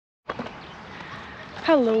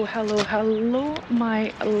Hello, hello, hello,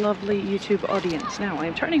 my lovely YouTube audience. Now,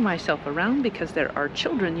 I'm turning myself around because there are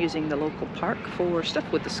children using the local park for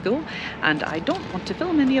stuff with the school, and I don't want to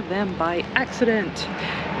film any of them by accident,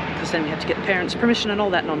 because then we have to get parents' permission and all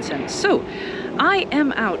that nonsense. So, I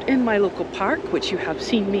am out in my local park, which you have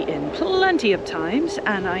seen me in plenty of times,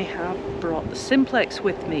 and I have brought the Simplex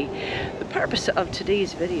with me. The purpose of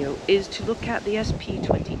today's video is to look at the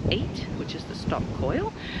SP28, which is the stock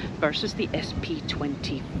coil, versus the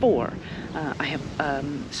SP24. I have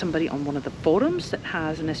somebody on one of the forums that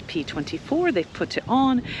has an SP24. They've put it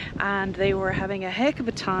on and they were having a heck of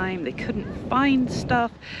a time. They couldn't find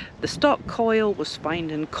stuff. The stock coil was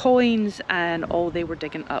finding coins and all they were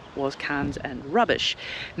digging up was cans and rubbish.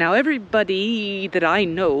 Now everybody that I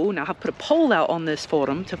know, now I've put a poll out on this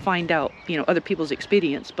forum to find out, you know, other people's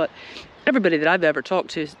experience, but everybody that I've ever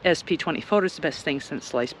talked to, SP24 is the best thing since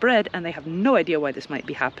sliced bread, and they have no idea why this might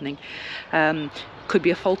be happening. Could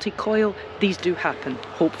be a faulty coil. These do happen.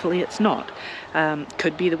 Hopefully it's not.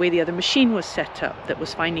 Could be the way the other machine was set up that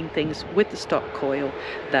was finding things with the stock coil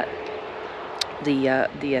that the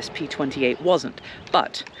SP28 wasn't.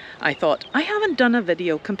 But I thought, I haven't done a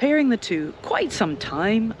video comparing the two quite some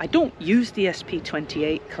time. I don't use the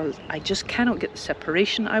SP28 because I just cannot get the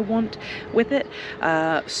separation I want with it.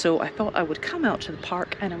 So I thought I would come out to the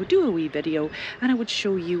park and I would do a wee video and I would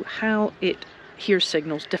show you how it hears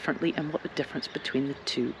signals differently and what the difference between the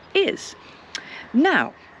two is.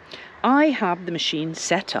 Now, I have the machine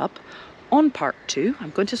set up on Park 2. I'm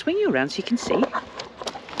going to swing you around so you can see.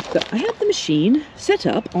 So I have the machine set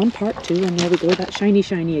up on Park 2, and there we go, that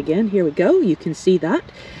shiny again. Here we go, you can see that.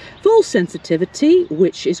 Full sensitivity,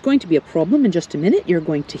 which is going to be a problem in just a minute, you're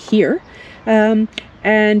going to hear. And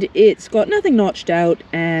it's got nothing notched out,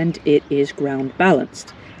 and it is ground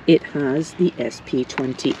balanced. It has the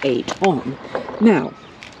SP28 on. Now,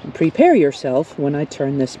 prepare yourself when I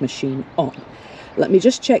turn this machine on. Let me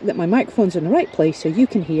just check that my microphone's in the right place so you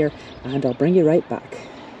can hear, and I'll bring you right back.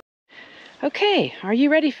 Okay, are you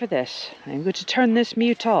ready for this? I'm going to turn this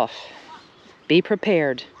mute off. Be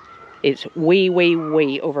prepared. It's way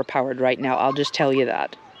overpowered right now, I'll just tell you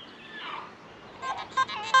that.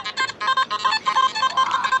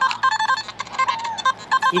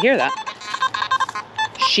 You hear that?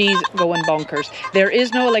 She's going bonkers. There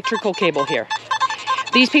is no electrical cable here.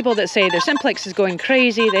 These people that say their Simplex is going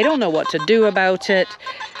crazy, they don't know what to do about it.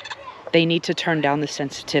 They need to turn down the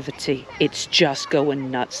sensitivity. It's just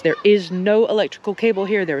going nuts. There is no electrical cable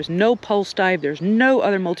here. There is no pulse dive. There's no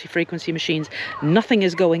other multi-frequency machines. Nothing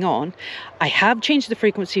is going on. I have changed the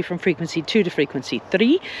frequency from frequency 2 to frequency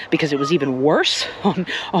 3 because it was even worse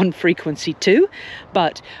on frequency 2.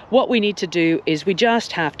 But what we need to do is we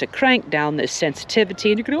just have to crank down this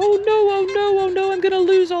sensitivity. And you're going, oh no, I'm going to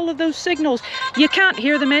lose all of those signals. You can't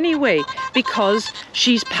hear them anyway because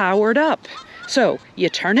she's powered up. So you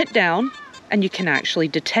turn it down and you can actually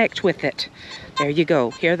detect with it. There you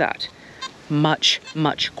go, hear that? Much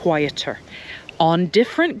quieter. On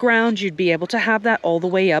different ground, you'd be able to have that all the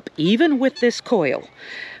way up, even with this coil.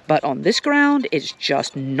 But on this ground, it's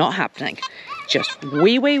just not happening. Just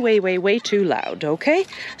way too loud, okay?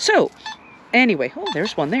 So, anyway, oh,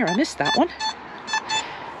 there's one there, I missed that one.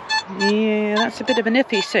 Yeah, that's a bit of an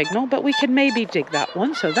iffy signal, but we can maybe dig that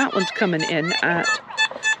one. So that one's coming in at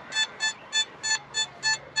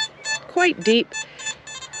quite deep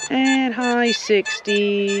and high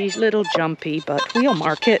 60s, little jumpy, but we'll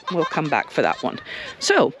mark it. We'll come back for that one.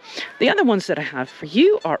 So the other ones that I have for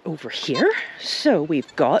you are over here. So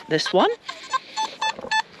we've got this one.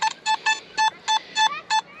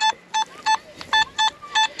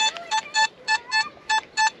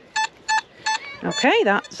 Okay,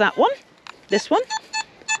 that's that one. This one.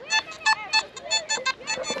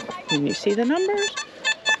 Can you see the numbers?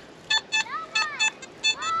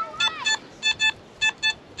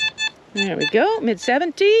 There we go,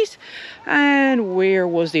 mid-70s. And where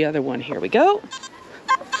was the other one? Here we go.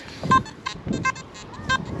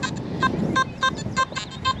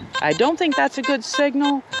 I don't think that's a good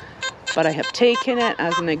signal, but I have taken it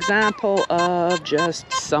as an example of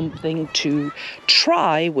just something to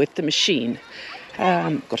try with the machine.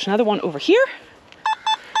 Got another one over here.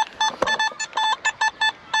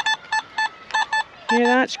 Hear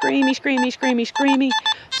that? Screamy.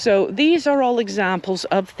 So these are all examples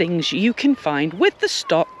of things you can find with the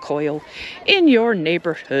stock coil in your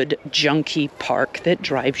neighborhood junkie park that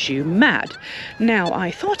drives you mad. Now, I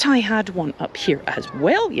thought I had one up here as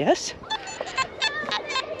well, yes.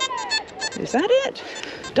 Is that it?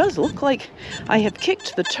 It does look like I have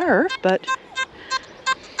kicked the turf, but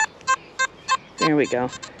there we go.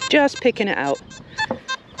 Just picking it out.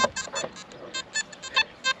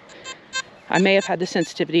 I may have had the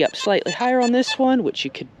sensitivity up slightly higher on this one, which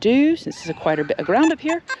you could do since there's quite a bit of ground up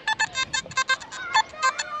here.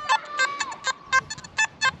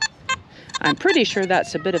 I'm pretty sure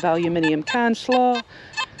that's a bit of aluminium can slaw,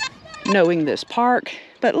 knowing this park.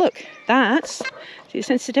 But look, see the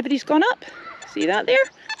sensitivity's gone up? See that there?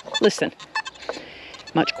 Listen,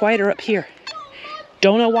 much quieter up here.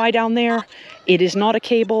 Don't know why down there. It is not a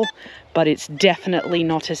cable, but it's definitely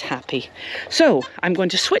not as happy. So I'm going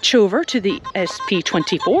to switch over to the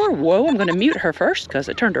SP24. Whoa, I'm going to mute her first because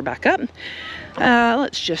I turned her back up.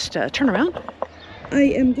 Let's just turn around. I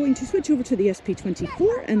am going to switch over to the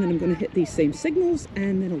SP24 and then I'm going to hit these same signals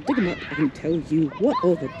and then I'll dig them up and tell you what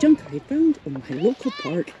all the junk I found on my local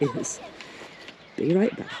park is. Be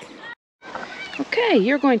right back. Okay,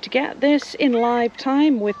 you're going to get this in live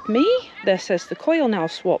time with me. This is the coil now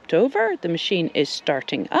swapped over. The machine is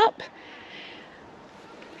starting up.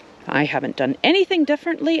 I haven't done anything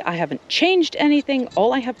differently. I haven't changed anything.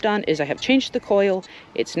 All I have done is I have changed the coil.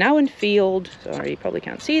 It's now in field. Sorry, you probably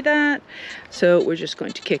can't see that. So we're just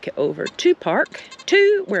going to kick it over to park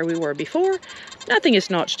 2, where we were before. Nothing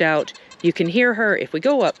is notched out. You can hear her if we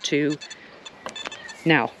go up to...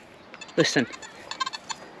 Now, listen.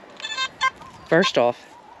 First off,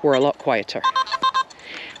 we're a lot quieter.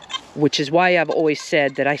 Which is why I've always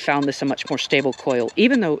said that I found this a much more stable coil.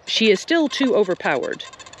 Even though she is still too overpowered.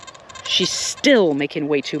 She's still making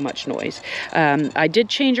way too much noise. I did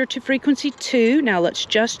change her to frequency 2. Now let's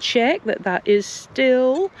just check that that is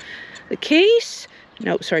still the case.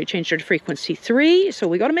 No, sorry, changed her to frequency 3. So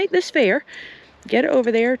we got to make this fair. Get it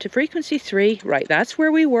over there to frequency 3. Right, that's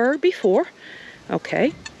where we were before.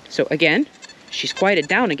 Okay, so again, she's quieted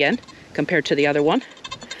down again compared to the other one.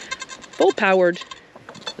 Full powered.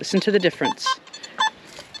 Listen to the difference.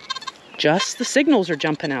 Just the signals are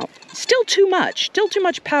jumping out. Still too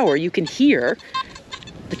much power. You can hear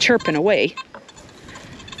the chirping away,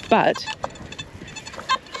 but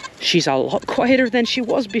she's a lot quieter than she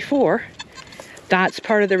was before. That's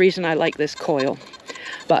part of the reason I like this coil.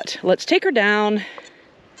 But let's take her down,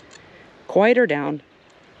 quiet her down.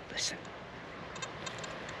 Listen.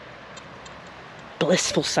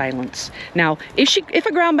 Blissful silence. Now, if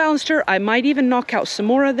I ground balanced her, I might even knock out some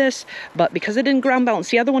more of this, but because I didn't ground balance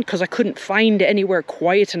the other one, because I couldn't find anywhere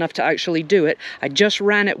quiet enough to actually do it, I just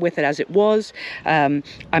ran it with it as it was. I'm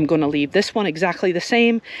going to leave this one exactly the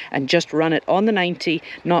same and just run it on the 90,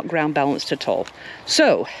 not ground balanced at all.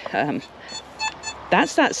 So,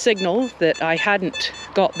 that's that signal that I hadn't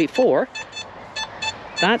got before.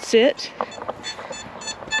 That's it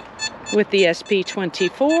with the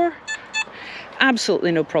SP24.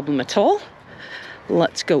 Absolutely no problem at all.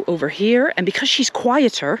 Let's go over here. And because she's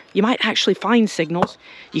quieter, you might actually find signals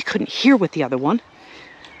you couldn't hear with the other one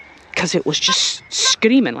because it was just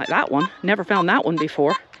screaming like that one. Never found that one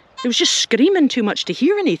before. It was just screaming too much to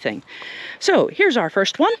hear anything. So here's our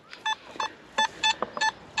first one.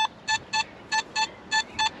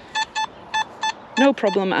 No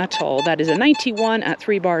problem at all. That is a 91 at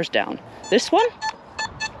 3 bars down. This one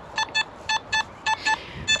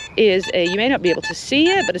is a, you may not be able to see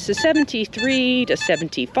it, but it's a 73 to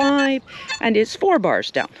 75 and it's 4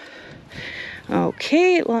 bars down.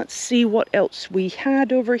 Okay, let's see what else we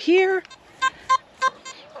had over here.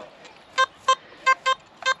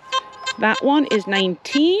 That one is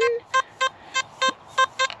 19,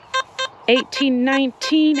 18,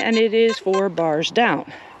 19, and it is 4 bars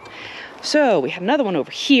down. So we have another one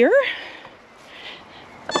over here.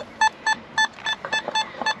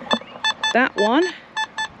 That one,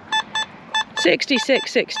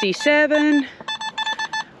 66, 67,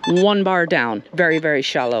 1 bar down, very, very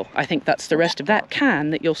shallow. I think that's the rest of that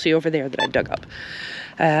can that you'll see over there that I dug up.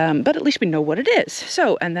 But at least we know what it is.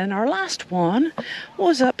 So, and then our last one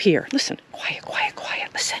was up here. Listen, quiet, quiet,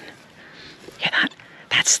 quiet, listen. Hear that?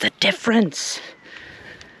 That's the difference.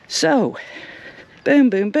 So,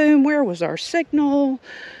 boom, boom, boom, where was our signal?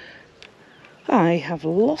 I have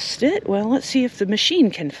lost it. Well, let's see if the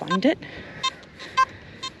machine can find it.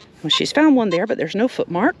 Well, she's found one there, but there's no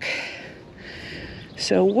foot mark.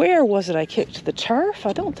 So where was it I kicked the turf?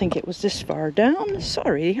 I don't think it was this far down.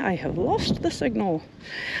 Sorry, I have lost the signal.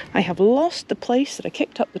 I have lost the place that I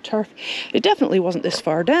kicked up the turf. It definitely wasn't this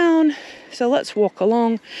far down. So let's walk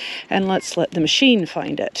along and let's let the machine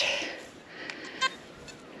find it.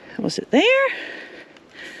 Was it there?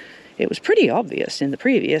 It was pretty obvious in the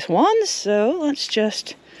previous ones. So let's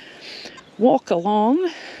just walk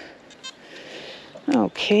along.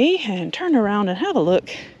 Okay, and turn around and have a look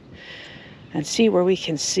and see where we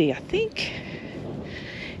can see. I think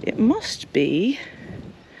it must be,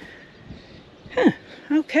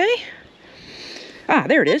 okay. Ah,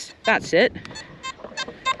 there it is. That's it.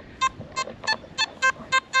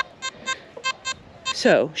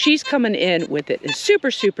 So she's coming in with it is super,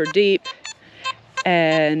 super deep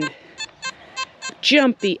and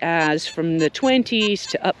jumpy as from the 20s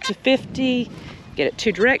to up to 50. Get it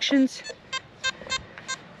 2 directions.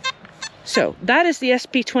 So that is the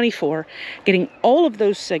SP24 getting all of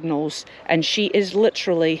those signals, and she is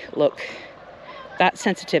literally, look, that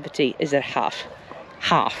sensitivity is at half.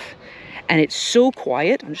 And it's so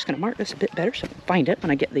quiet. I'm just going to mark this a bit better so I can find it when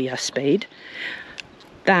I get the spade.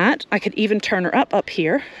 That I could even turn her up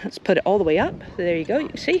here. Let's put it all the way up. There you go. You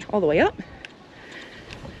can see all the way up.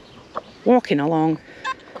 Walking along.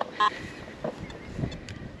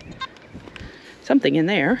 Something in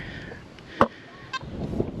there.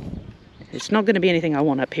 It's not going to be anything I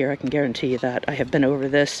want up here. I can guarantee you that. I have been over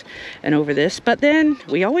this and over this. But then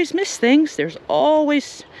we always miss things. There's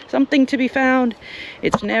always something to be found.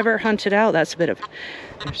 It's never hunted out. That's a bit of...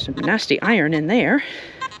 There's some nasty iron in there.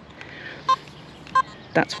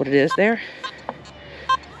 That's what it is there.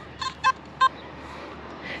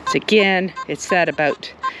 It's again, it's that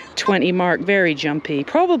about 20 mark, very jumpy,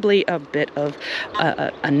 probably a bit of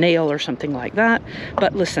a nail or something like that.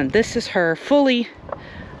 But listen, this is her fully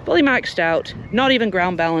maxed out, not even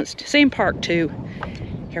ground balanced, same park too.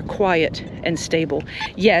 You're quiet and stable,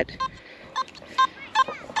 yet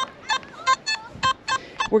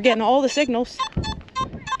we're getting all the signals,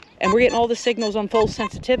 and we're getting all the signals on full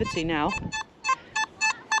sensitivity now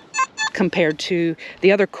compared to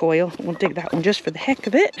the other coil. We'll dig that one just for the heck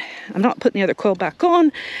of it. I'm not putting the other coil back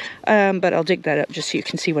on, but I'll dig that up just so you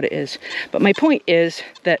can see what it is. But my point is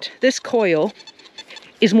that this coil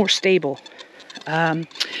is more stable. I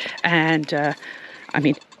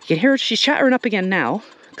mean, you can hear she's chattering up again now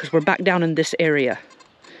because we're back down in this area.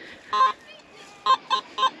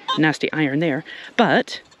 Nasty iron there,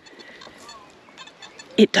 but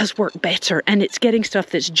it does work better, and it's getting stuff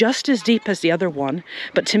that's just as deep as the other one,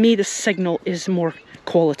 but to me the signal is more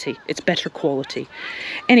quality. It's better quality.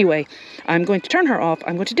 Anyway, I'm going to turn her off.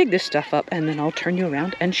 I'm going to dig this stuff up, and then I'll turn you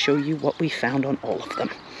around and show you what we found on all of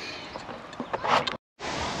them.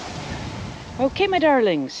 Okay, my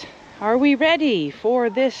darlings, are we ready for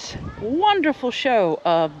this wonderful show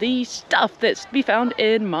of the stuff that's to be found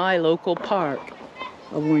in my local park?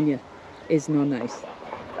 I'll warn you, it's not nice.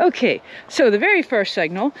 Okay, so the very first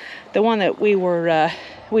signal, the one that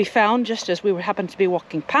we found just as we happened to be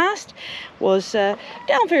walking past, was down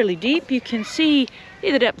fairly deep. You can see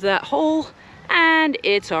the depth of that hole, and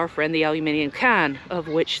it's our friend the aluminium can, of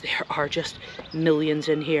which there are just millions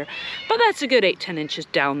in here. But that's a good 8-10 inches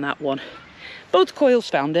down, that one. Both coils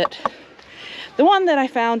found it. The one that I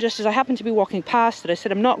found just as I happened to be walking past, that I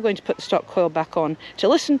said I'm not going to put the stock coil back on to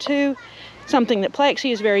listen to, something that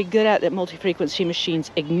Plexi is very good at, that multi-frequency machines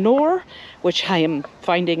ignore, which I am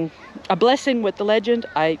finding a blessing with the Legend.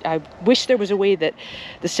 I wish there was a way that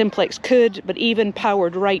the Simplex could, but even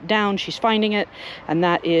powered right down, she's finding it, and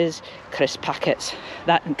that is crisp packets.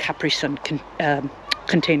 That and Capri Sun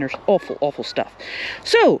containers. Awful, awful stuff.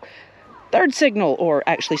 So, third signal, or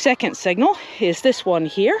actually second signal, is this one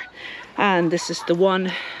here. And this is the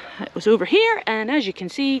one that was over here, and as you can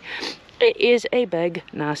see, it is a big,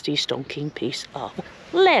 nasty, stonking piece of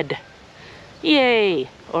lead. Yay!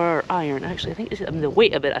 Or iron, actually. I think it's, the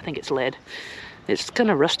weight of it, I think it's lead. It's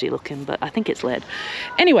kind of rusty looking, but I think it's lead.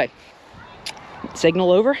 Anyway,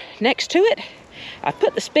 signal over next to it. I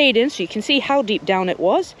put the spade in so you can see how deep down it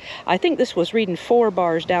was. I think this was reading 4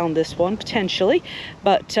 bars down, this one, potentially.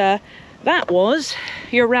 But that was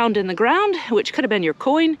your round in the ground, which could have been your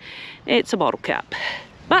coin. It's a bottle cap.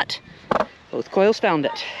 But both coils found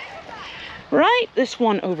it. Right, this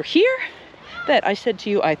one over here that I said to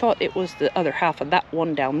you I thought it was the other half of that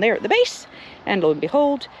one down there at the base, and lo and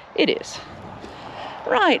behold, it is.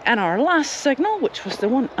 Right, and our last signal, which was the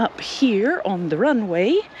one up here on the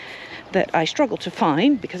runway that I struggled to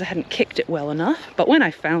find because I hadn't kicked it well enough, but when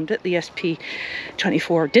I found it, the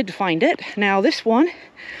SP24 did find it. Now this one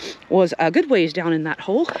was a good ways down in that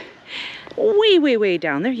hole. Way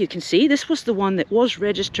down there, you can see this was the one that was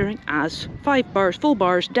registering as 5 bars, full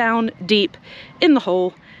bars, down deep in the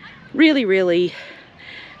hole. Really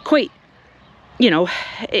quite, you know,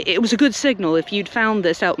 it was a good signal. If you'd found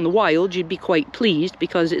this out in the wild, you'd be quite pleased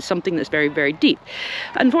because it's something that's very deep.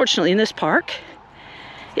 Unfortunately, in this park,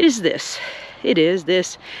 it is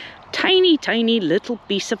this tiny little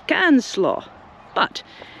piece of can slaw. But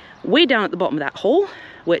way down at the bottom of that hole,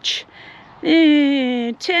 which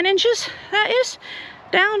 10 inches that is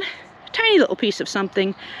down, tiny little piece of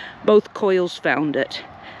something, both coils found it.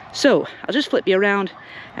 So I'll just flip you around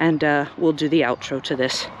and we'll do the outro to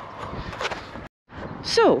this.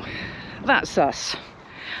 So that's us.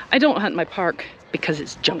 I don't hunt my park because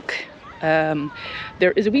it's junk.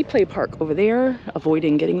 There is a wee play park over there,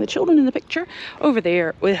 avoiding getting the children in the picture. Over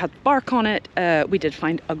there, it had bark on it. We did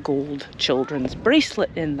find a gold children's bracelet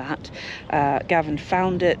in that. Gavin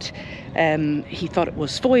found it. He thought it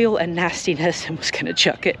was foil and nastiness and was going to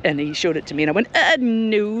chuck it, and he showed it to me and I went,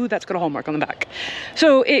 no, that's got a hallmark on the back.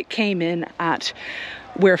 So it came in at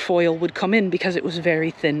where foil would come in because it was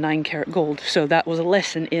very thin 9-carat gold. So that was a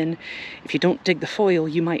lesson in, if you don't dig the foil,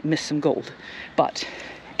 you might miss some gold. But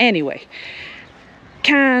anyway,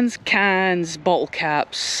 cans, bottle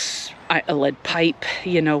caps, a lead pipe,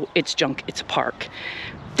 you know, it's junk, it's a park.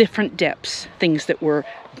 Different depths, things that were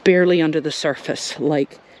barely under the surface,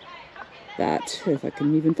 like that, if I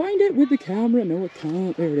can even find it with the camera. No, I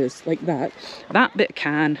can't. There it is, like that. That bit of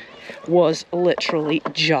can was literally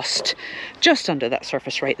just under that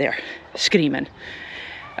surface right there, screaming.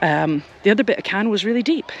 The other bit of can was really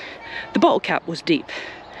deep. The bottle cap was deep.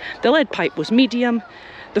 The lead pipe was medium.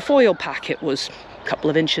 The foil packet was a couple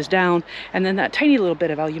of inches down, and then that tiny little bit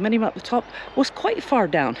of aluminium up the top was quite far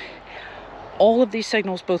down. All of these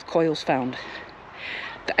signals both coils found.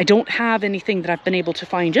 I don't have anything that I've been able to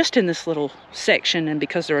find just in this little section, and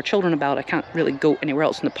because there are children about, I can't really go anywhere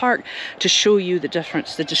else in the park to show you the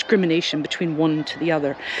difference, the discrimination between one to the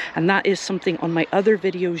other. And that is something on my other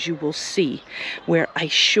videos you will see, where I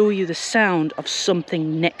show you the sound of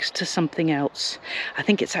something next to something else. I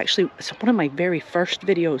think it's one of my very first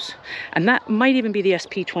videos, and that might even be the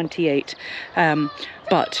SP28.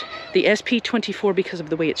 But the SP24, because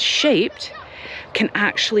of the way it's shaped, can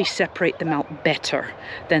actually separate them out better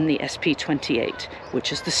than the SP28,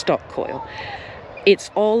 which is the stock coil.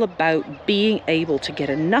 It's all about being able to get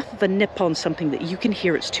enough of a nip on something that you can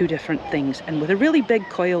hear it's two different things. And with a really big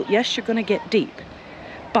coil, yes, you're going to get deep,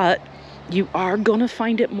 but you are going to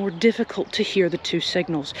find it more difficult to hear the two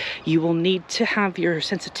signals. You will need to have your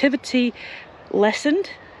sensitivity lessened,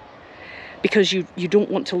 because you don't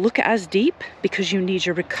want to look as deep, because you need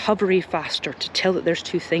your recovery faster to tell that there's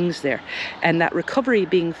two things there. And that recovery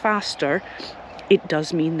being faster, it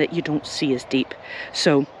does mean that you don't see as deep.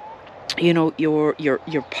 So, you know,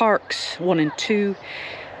 your parks 1 and 2,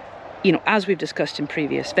 you know, as we've discussed in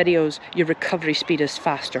previous videos, your recovery speed is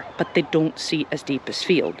faster, but they don't see as deep as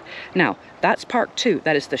field. Now, that's park 2.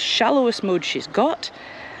 That is the shallowest mode she's got.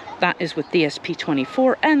 That is with the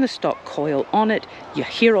SP24 and the stock coil on it. You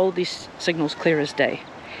hear all these signals clear as day.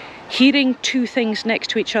 Hearing two things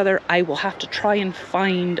next to each other, I will have to try and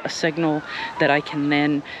find a signal that I can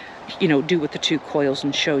then, you know, do with the two coils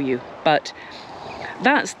and show you. But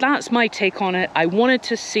that's my take on it. I wanted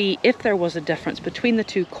to see if there was a difference between the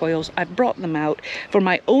two coils. I've brought them out. For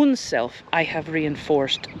my own self, I have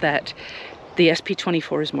reinforced that the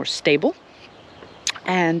SP24 is more stable.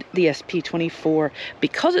 And the SP24,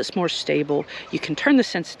 because it's more stable, you can turn the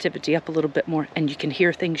sensitivity up a little bit more and you can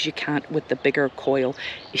hear things you can't with the bigger coil,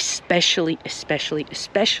 especially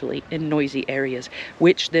in noisy areas,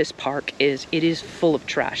 which this park is. It is full of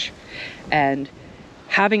trash. And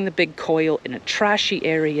having the big coil in a trashy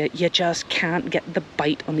area, you just can't get the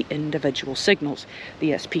bite on the individual signals.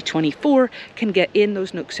 The SP24 can get in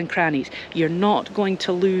those nooks and crannies. You're not going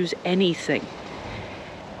to lose anything.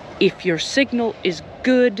 If your signal is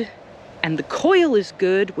good and the coil is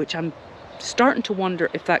good, which I'm starting to wonder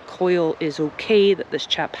if that coil is okay that this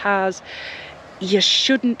chap has, you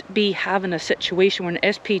shouldn't be having a situation where an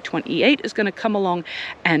SP28 is going to come along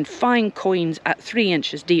and find coins at 3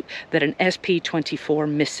 inches deep that an SP24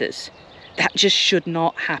 misses. That just should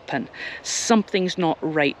not happen. Something's not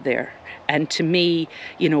right there. And to me,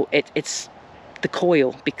 you know, it's the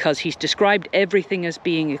coil, because he's described everything as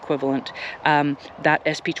being equivalent. That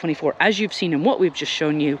SP24, as you've seen in what we've just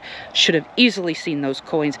shown you, should have easily seen those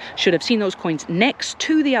coins, should have seen those coins next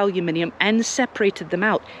to the aluminium and separated them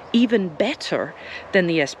out even better than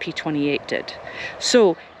the SP28 did.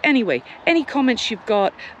 So anyway, any comments you've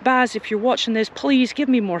got, Baz, if you're watching this, please give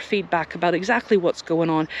me more feedback about exactly what's going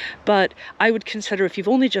on. But I would consider, if you've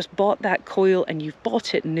only just bought that coil and you've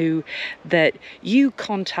bought it new, that you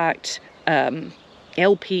contact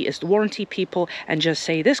LP is the warranty people and just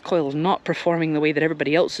say this coil is not performing the way that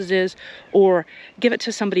everybody else's is, or give it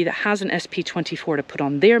to somebody that has an SP24 to put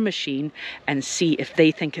on their machine and see if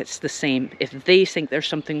they think it's the same. If they think there's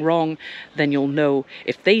something wrong, then you'll know.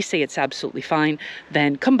 If they say it's absolutely fine,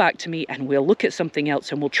 then come back to me and we'll look at something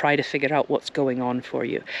else and we'll try to figure out what's going on for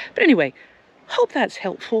you. But anyway, hope that's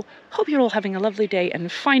helpful. Hope you're all having a lovely day and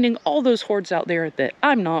finding all those hoards out there that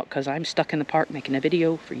I'm not, because I'm stuck in the park making a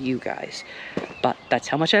video for you guys. But that's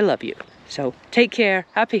how much I love you. So take care,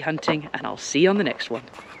 happy hunting, and I'll see you on the next one.